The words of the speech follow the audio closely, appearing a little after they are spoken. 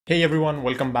Hey everyone,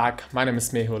 welcome back. My name is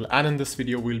Mehul, and in this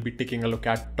video we'll be taking a look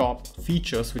at top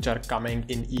features which are coming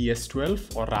in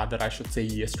ES12, or rather I should say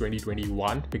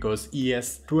ES2021, because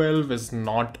ES12 is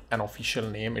not an official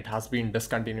name. It has been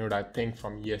discontinued, I think,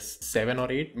 from ES7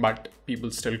 or 8, but people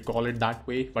still call it that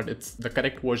way, but the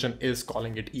correct version is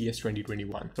calling it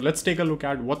ES2021. So let's take a look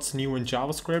at what's new in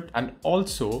JavaScript, and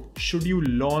also should you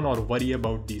learn or worry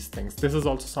about these things. This is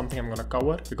also something I'm going to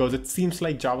cover because it seems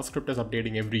like JavaScript is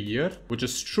updating every year, which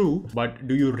is true, but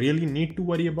do you really need to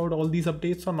worry about all these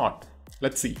updates or not?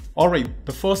 Let's see. All right,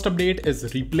 the first update is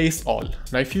replaceAll.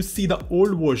 Now, if you see the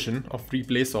old version of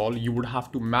replaceAll, you would have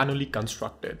to manually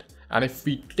construct it. And if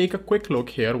we take a quick look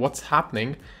here, what's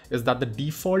happening is that the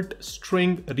default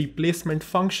string replacement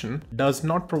function does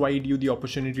not provide you the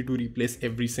opportunity to replace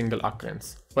every single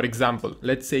occurrence. For example,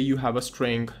 let's say you have a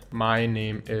string, my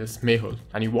name is Mehul,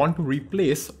 and you want to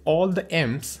replace all the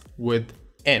M's with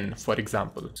N, for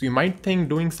example. So you might think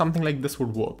doing something like this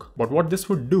would work, but what this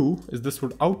would do is this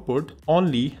would output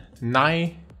only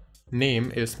my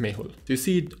name is Mehul. So you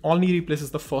see, it only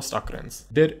replaces the first occurrence.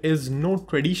 There is no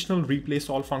traditional replace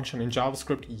all function in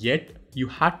JavaScript yet. You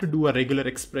had to do a regular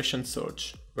expression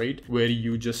search, right? Where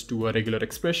you just do a regular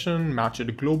expression, match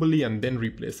it globally, and then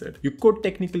replace it. You could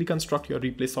technically construct your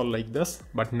replace all like this,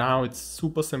 but now it's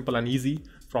super simple and easy.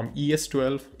 From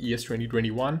ES12,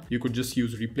 ES2021, you could just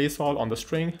use replace all on the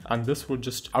string, and this would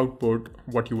just output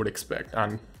what you would expect.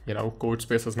 And you know, code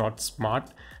space is not smart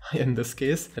in this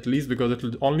case, at least because it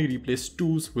will only replace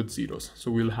 2's with 0's.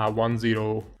 So we'll have 1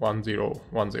 0 1 0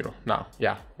 1 0. Now,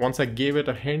 yeah, once I gave it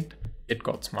a hint, it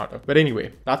got smarter. But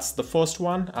anyway, that's the first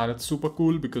one, and it's super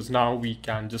cool because now we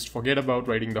can just forget about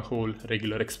writing the whole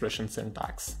regular expression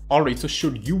syntax. All right, so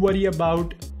should you worry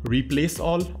about replace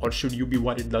all, or should you be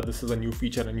worried that this is a new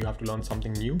feature and you have to learn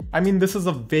something new? I mean, this is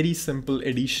a very simple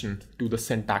addition to the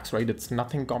syntax, right? It's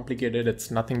nothing complicated,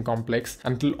 it's nothing complex,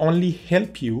 and it'll only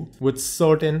help you with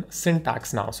certain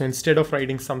syntax now. So instead of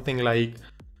writing something like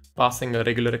passing a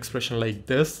regular expression like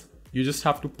this, you just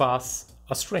have to pass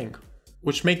a string,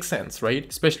 which makes sense, right?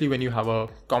 Especially when you have a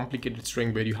complicated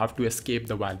string where you have to escape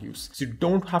the values. So you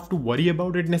don't have to worry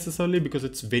about it necessarily because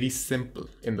it's very simple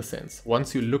in the sense.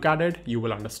 Once you look at it, you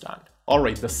will understand. All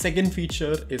right, the second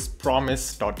feature is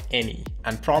Promise.any,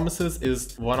 and promises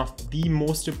is one of the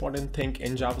most important thing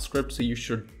in JavaScript. So you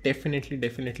should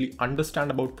definitely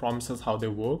understand about promises, how they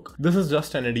work. This is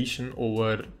just an addition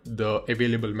over the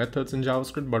available methods in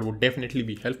JavaScript, but would definitely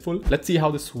be helpful. Let's see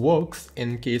how this works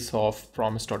in case of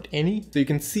Promise.any. So you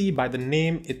can see by the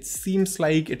name, it seems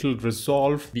like it will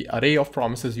resolve the array of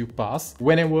promises you pass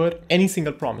whenever any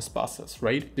single promise passes,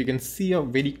 right? So you can see a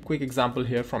very quick example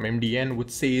here from MDN, which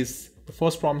says the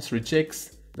first promise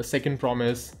rejects, the second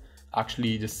promise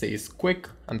actually just says quick,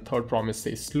 and the third promise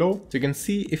says slow. So you can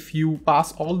see if you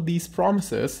pass all these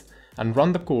promises and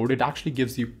run the code, it actually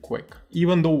gives you quick,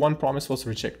 even though one promise was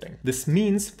rejecting. This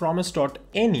means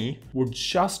Promise.any would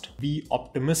just be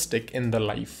optimistic in the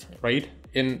life, right?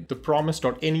 In the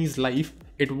Promise.any's life,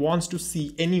 it wants to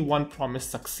see any one promise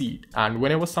succeed. And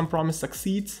whenever some promise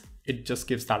succeeds, it just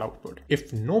gives that output.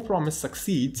 If no promise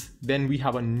succeeds, then we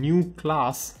have a new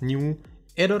class, new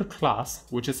error class,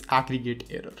 which is aggregate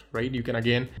error, right? You can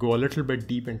again go a little bit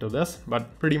deep into this,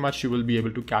 but pretty much you will be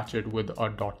able to catch it with a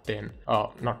 .10,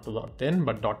 not .10,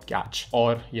 but .catch,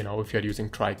 or you know, if you're using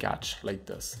try catch like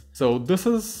this. So this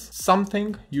is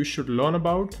something you should learn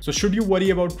about. So should you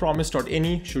worry about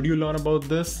Promise.any? Should you learn about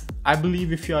this? I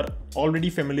believe if you're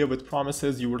already familiar with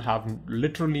promises, you would have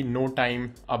literally no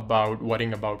time about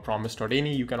worrying about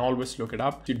Promise.any. You can always look it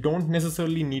up. You don't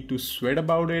necessarily need to sweat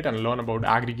about it and learn about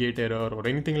aggregate error or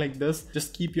anything like this.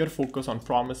 Just keep your focus on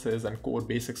promises and core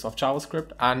basics of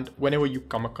JavaScript, and whenever you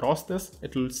come across this,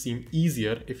 it will seem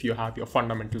easier if you have your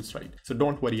fundamentals right. So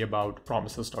don't worry about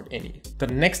Promises.any. The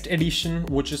next addition,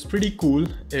 which is pretty cool,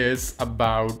 is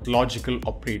about logical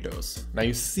operators. Now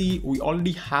you see, we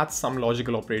already had some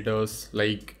logical operators,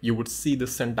 like you would see the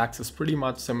syntax is pretty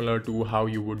much similar to how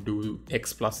you would do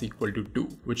x plus equal to 2,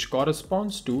 which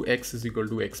corresponds to x is equal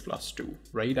to x plus 2,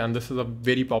 right? And this is a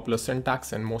very popular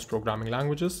syntax in most programming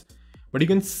languages. But you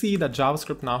can see that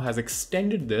JavaScript now has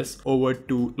extended this over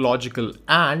to logical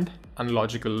and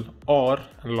logical or,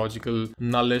 and logical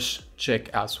nullish check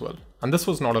as well. And this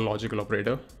was not a logical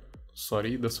operator.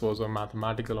 Sorry, this was a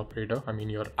mathematical operator. I mean,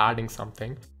 you're adding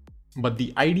something. But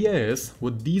the idea is,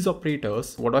 with these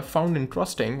operators, what I found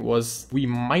interesting was we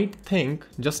might think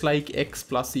just like x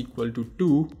plus equal to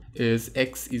 2 is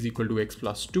x is equal to x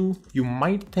plus 2, you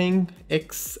might think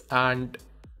x and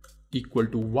equal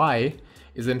to y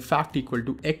is in fact equal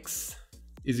to x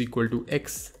is equal to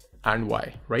x and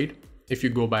y, right? if you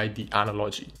go by the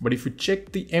analogy. But if you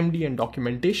check the MD and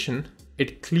documentation,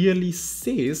 it clearly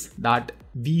says that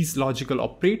these logical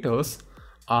operators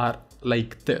are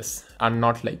like this and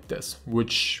not like this,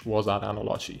 which was our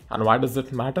analogy. And why does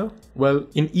it matter? Well,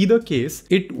 in either case,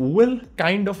 it will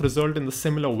kind of result in the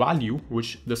similar value,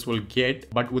 which this will get,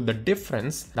 but with the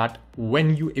difference that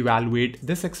when you evaluate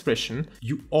this expression,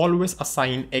 you always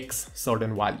assign X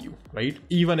certain value, right?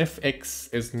 Even if X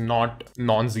is not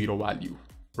non-zero value.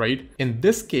 Right? In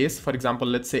this case, for example,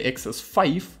 let's say X is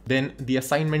 5, then the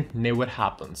assignment never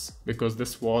happens because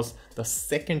this was the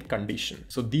second condition.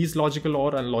 So these logical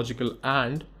OR and logical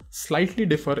AND slightly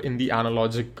differ in the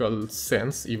analogical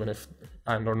sense, even if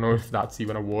I don't know if that's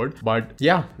even a word, but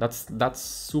yeah, that's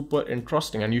super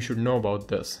interesting and you should know about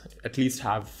this. At least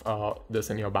have this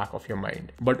in your back of your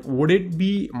mind. But would it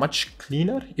be much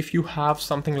cleaner if you have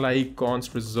something like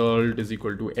const result is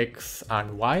equal to X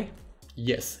and Y?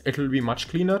 Yes, it will be much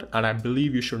cleaner, and I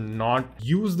believe you should not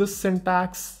use this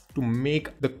syntax to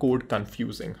make the code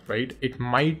confusing, right? It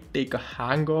might take a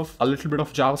hang of a little bit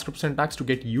of JavaScript syntax to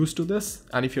get used to this.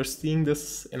 And if you're seeing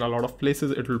this in a lot of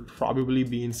places, it will probably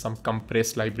be in some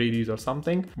compressed libraries or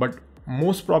something. But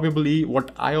most probably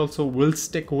what I also will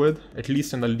stick with, at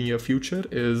least in the near future,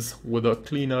 is with a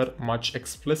cleaner, much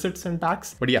explicit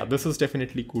syntax. But yeah, this is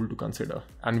definitely cool to consider.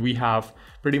 And we have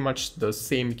pretty much the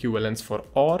same equivalence for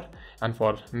OR and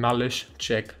for nullish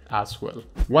check as well.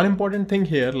 One important thing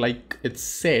here, like it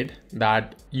said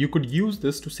that you could use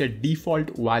this to set default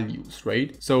values,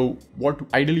 right? So what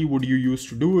ideally would you use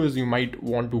to do is you might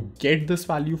want to get this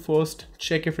value first,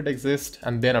 check if it exists,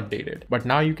 and then update it. But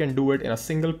now you can do it in a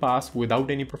single pass without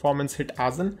any performance hit,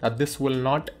 as in that this will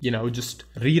not, just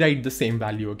rewrite the same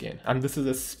value again. And this is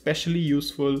especially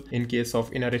useful in case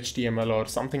of inner HTML or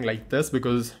something like this,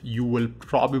 because you will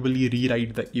probably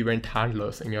rewrite the event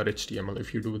handlers in your HTML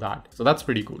if you do that. So that's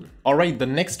pretty cool. All right, the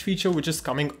next feature which is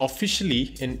coming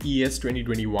officially in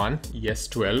ES2021,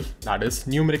 ES12, that is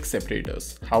numeric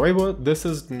separators. However, this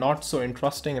is not so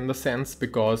interesting in the sense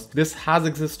because this has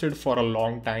existed for a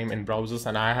long time in browsers,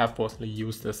 and I have personally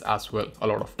used this as well a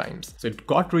lot of times. So it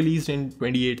got released in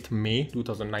 28th May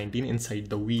 2019 inside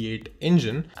the V8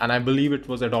 engine, and I believe it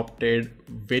was adopted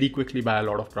very quickly by a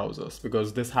lot of browsers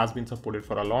because this has been supported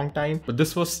for a long time, but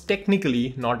this was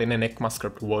technically not in an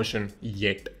ECMAScript version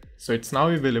yet. So it's now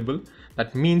available.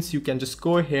 That means you can just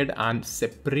go ahead and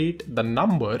separate the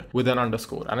number with an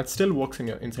underscore, and it still works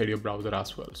inside your browser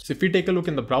as well. So if we take a look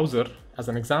in the browser as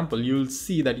an example, you'll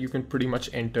see that you can pretty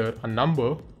much enter a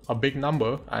number, a big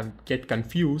number, and get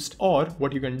confused. Or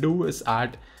what you can do is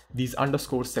add these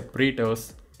underscore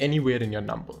separators anywhere in your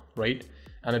number, right?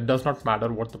 And it does not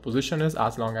matter what the position is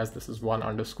as long as this is one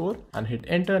underscore, and hit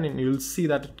enter, and you'll see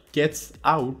that it gets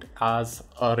out as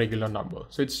a regular number.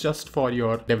 So it's just for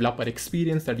your developer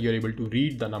experience that you're able to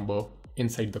read the number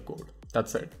inside the code.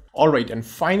 That's it. All right, and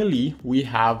finally, we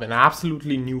have an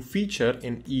absolutely new feature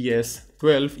in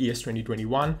ES12,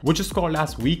 ES2021, which is called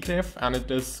as WeakRef, and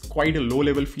it is quite a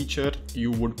low-level feature.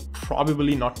 You would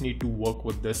probably not need to work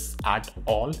with this at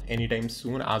all anytime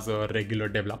soon as a regular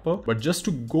developer. But just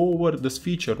to go over this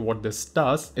feature, what this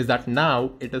does is that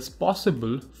now it is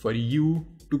possible for you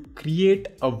to create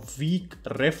a weak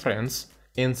reference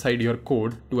inside your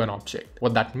code to an object.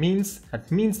 What that means? That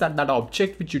means that that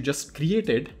object which you just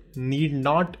created need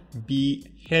not be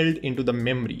held into the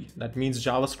memory. That means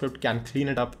JavaScript can clean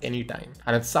it up anytime.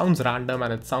 And it sounds random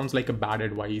and it sounds like a bad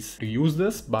advice to use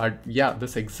this, but yeah,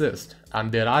 this exists. And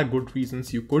there are good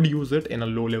reasons you could use it in a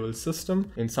low-level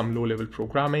system, in some low-level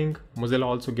programming. Mozilla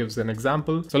also gives an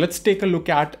example. So let's take a look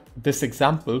at this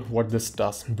example, what this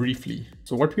does briefly.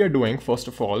 So what we are doing, first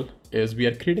of all, is we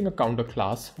are creating a counter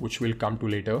class, which we'll come to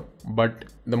later. But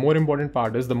the more important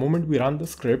part is the moment we run the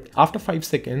script, after 5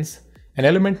 seconds, an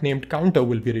element named counter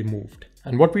will be removed.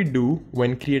 And what we do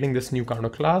when creating this new counter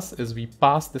class is we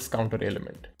pass this counter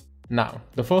element. Now,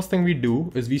 the first thing we do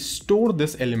is we store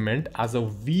this element as a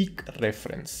weak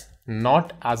reference,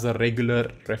 not as a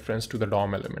regular reference to the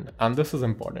DOM element. And this is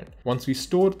important. Once we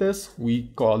store this, we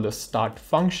call the start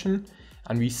function,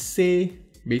 and we say,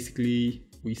 basically,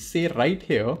 we say right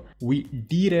here, we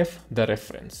deref the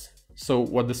reference. So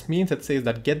what this means, it says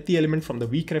that get the element from the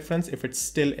weak reference if it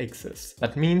still exists.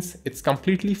 That means it's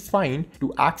completely fine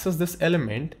to access this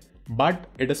element, but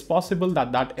it is possible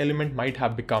that that element might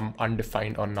have become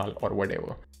undefined or null or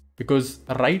whatever. Because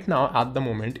right now, at the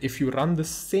moment, if you run the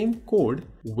same code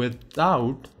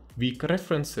without weak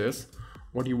references,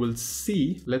 what you will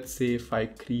see, let's say if I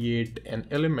create an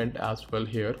element as well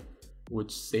here,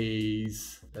 which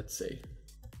says, let's say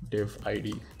div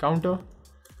id counter,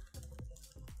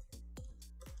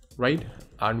 right?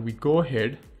 And we go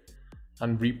ahead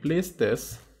and replace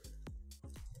this.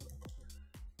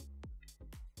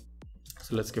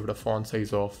 So let's give it a font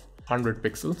size of 100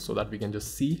 pixels so that we can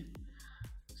just see.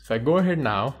 If I go ahead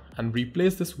now and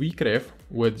replace this WeakRef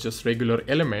with just regular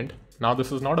element, now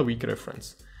this is not a weak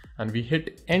reference, and we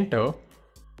hit enter.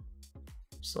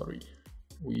 Sorry,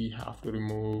 we have to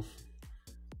remove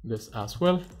this as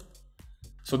well.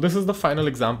 So this is the final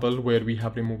example where we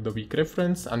have removed the weak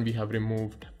reference and we have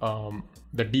removed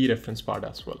the dereference part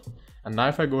as well. And now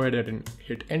if I go ahead and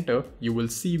hit enter, you will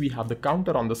see we have the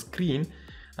counter on the screen,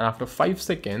 and after 5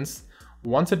 seconds,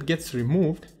 once it gets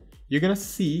removed, you're gonna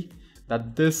see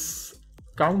that this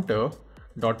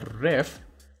counter.ref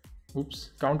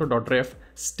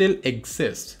still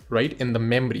exists, right, in the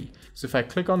memory. So if I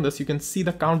click on this, you can see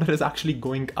the counter is actually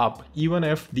going up even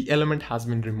if the element has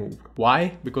been removed.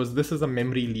 Why? Because this is a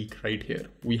memory leak right here.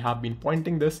 We have been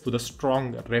pointing this to the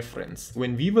strong reference.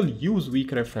 When we will use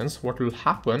weak reference, what will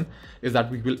happen is that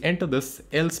we will enter this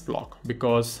else block,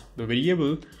 because the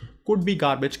variable could be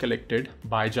garbage collected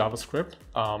by JavaScript.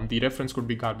 The reference could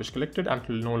be garbage collected and it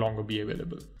will no longer be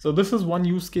available. So this is one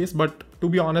use case, but to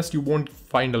be honest, you won't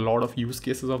find a lot of use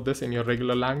cases of this in your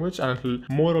regular language, and it will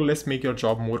more or less make your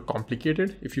job more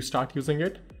complicated if you start using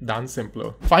it than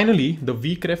simpler. Finally, the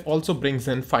WeakRef also brings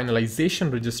in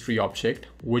finalization registry object,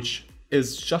 which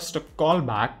is just a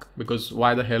callback, because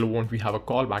why the hell won't we have a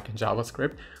callback in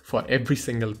JavaScript for every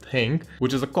single thing,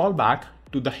 which is a callback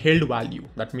to the held value.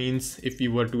 That means if we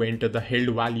were to enter the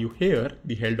held value here,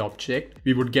 the held object,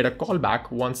 we would get a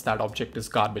callback once that object is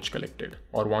garbage collected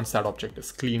or once that object is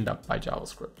cleaned up by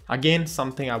JavaScript. Again,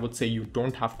 something I would say you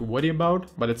don't have to worry about,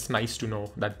 but it's nice to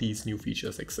know that these new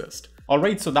features exist.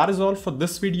 Alright, so that is all for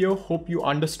this video. Hope you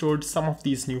understood some of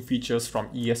these new features from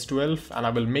ES12, and I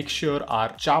will make sure our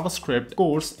JavaScript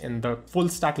course in the full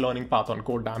stack learning path on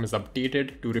Codedamn is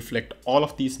updated to reflect all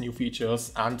of these new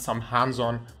features and some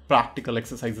hands-on practical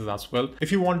exercises as well.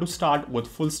 If you want to start with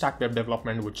full stack web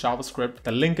development with JavaScript,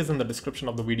 the link is in the description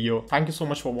of the video. Thank you so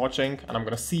much for watching, and I'm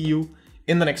gonna see you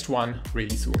in the next one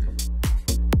really soon.